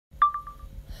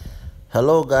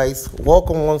Hello guys,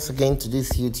 welcome once again to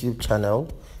this YouTube channel,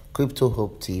 Crypto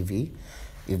Hope TV.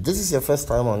 If this is your first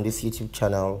time on this YouTube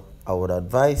channel, I would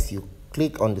advise you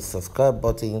click on the subscribe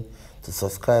button to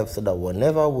subscribe so that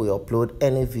whenever we upload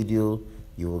any video,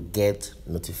 you will get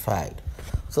notified.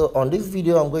 So on this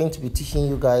video, I'm going to be teaching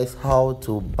you guys how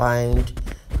to bind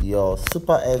your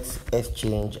SuperX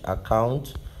exchange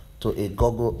account to a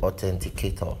Google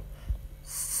Authenticator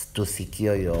to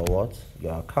secure your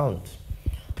account.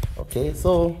 Okay,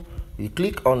 so you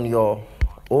click on your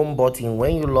home button.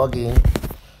 When you log in,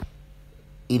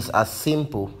 it's as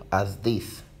simple as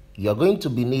this. You're going to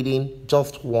be needing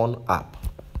just one app,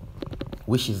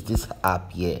 which is this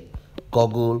app here,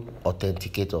 Google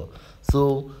Authenticator.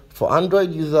 So for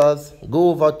Android users, go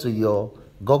over to your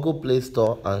Google Play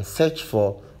Store and search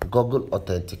for Google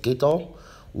Authenticator,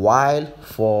 while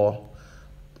for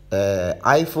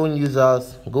iPhone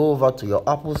users, go over to your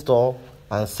Apple Store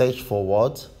and search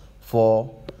for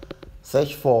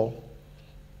search for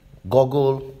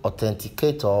Google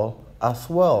Authenticator as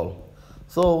well.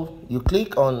 So you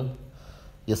click on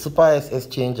your SuperX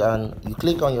exchange and you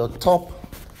click on your top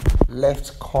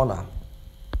left corner.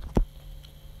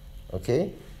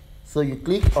 Okay, so you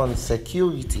click on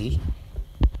security.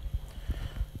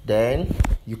 Then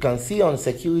you can see on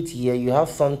security here you have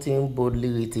something boldly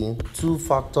written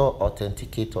two-factor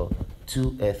authenticator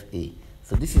 2FA.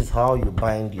 So this is how you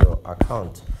bind your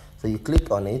account. So you click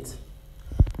on it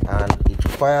and it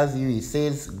requires you, it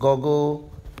says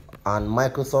Google and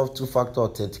Microsoft two-factor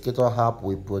authenticator app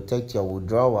will protect your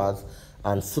withdrawals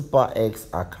and SuperX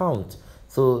account.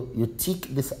 So you tick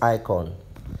this icon.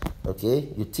 Okay,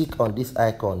 you tick on this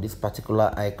icon, this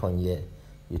particular icon here.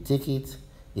 You tick it,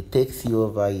 it takes you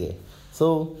over here.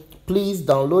 So please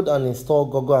download and install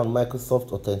Google and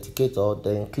Microsoft Authenticator,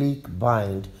 then click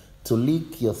bind to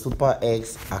link your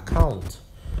SuperX account.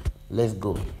 Let's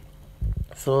go.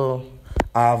 So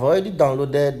I've already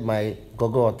downloaded my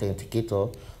Google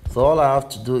Authenticator. So all I have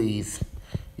to do is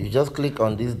you just click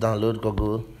on this download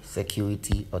Google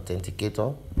Security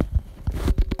Authenticator.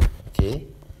 Okay,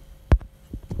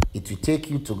 it will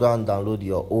take you to go and download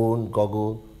your own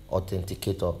Google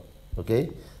Authenticator.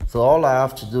 Okay, so all I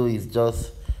have to do is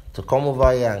just to come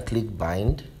over here and click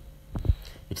bind.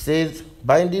 It says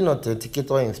binding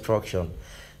authenticator instruction.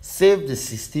 Save the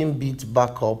 16-bit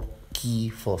backup key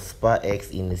for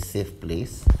SuperX in a safe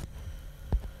place.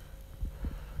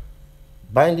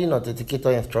 Binding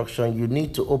authenticator instruction. You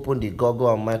need to open the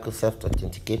Google and Microsoft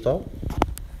Authenticator.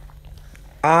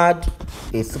 Add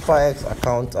a SuperX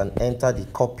account and enter the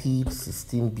copied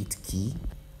 16-bit key.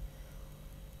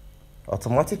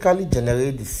 Automatically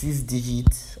generate the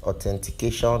 6-digit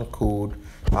authentication code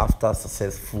after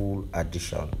successful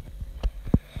addition.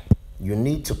 You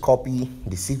need to copy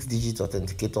the 6-digit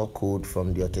authenticator code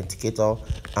from the authenticator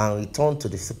and return to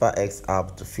the SuperX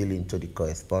app to fill into the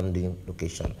corresponding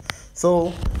location.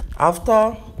 So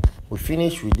after we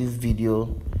finish with this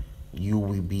video, you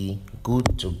will be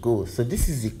good to go. So this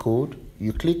is the code.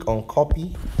 You click on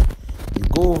copy, you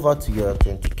go over to your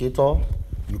authenticator,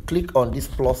 you click on this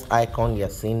plus icon you're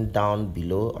seeing down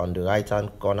below on the right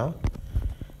hand corner.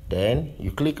 Then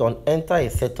you click on enter a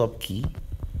setup key.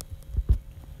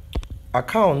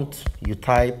 Account, you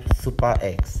type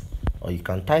SuperX, or you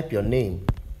can type your name,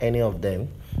 any of them.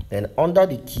 Then under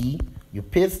the key, you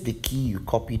paste the key you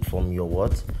copied from your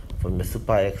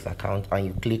SuperX account and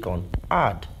you click on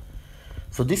add.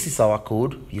 So this is our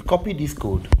code. You copy this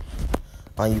code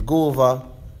and you go over.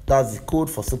 That's the code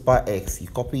for SuperX. You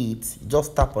copy it,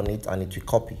 just tap on it and it will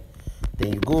copy.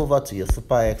 Then you go over to your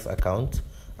SuperX account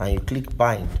and you click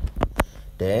bind.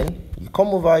 Then you come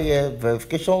over here,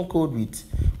 verification code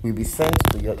will be sent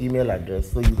to your email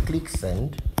address. So you click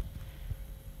send.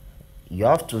 You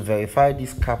have to verify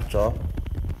this captcha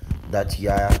that you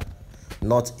are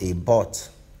not a bot.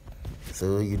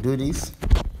 So you do this.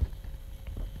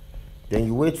 Then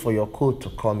you wait for your code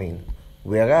to come in.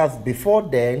 Whereas before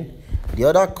then, the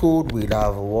other code will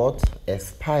have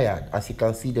expired. As you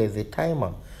can see, there's a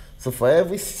timer. So for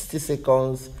every 60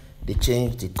 seconds, they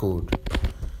change the code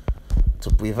to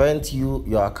prevent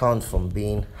your account from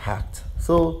being hacked.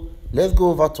 So let's go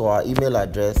over to our email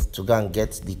address to go and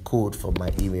get the code for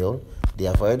my email. They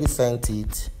have already sent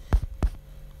it.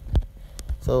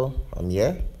 So I'm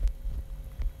here.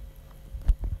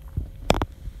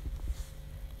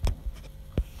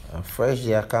 I'll refresh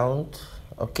the account.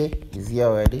 Okay, it's here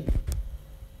already.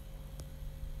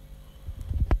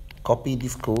 Copy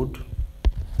this code.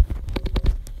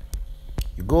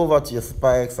 You go over to your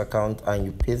SuperX account and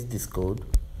you paste this code.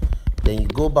 Then you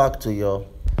go back to your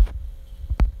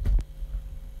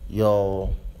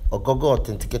Google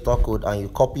Authenticator code and you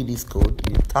copy this code.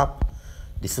 You tap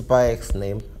the Super X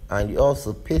name, and you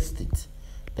also paste it.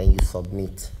 Then you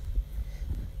submit.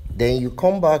 Then you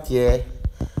come back here.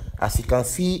 As you can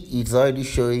see, it's already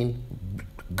showing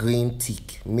green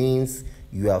tick, means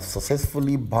you have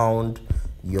successfully bound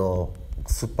your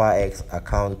Super X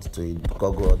account to a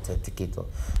Google Authenticator.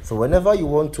 So whenever you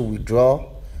want to withdraw,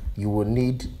 you will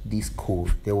need this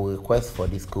code. They will request for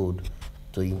this code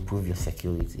to improve your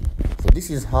security. So this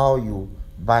is how you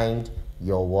bind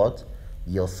your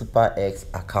your Super X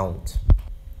account.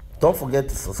 Don't forget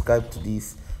to subscribe to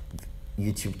this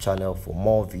YouTube channel for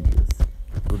more videos.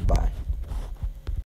 Goodbye.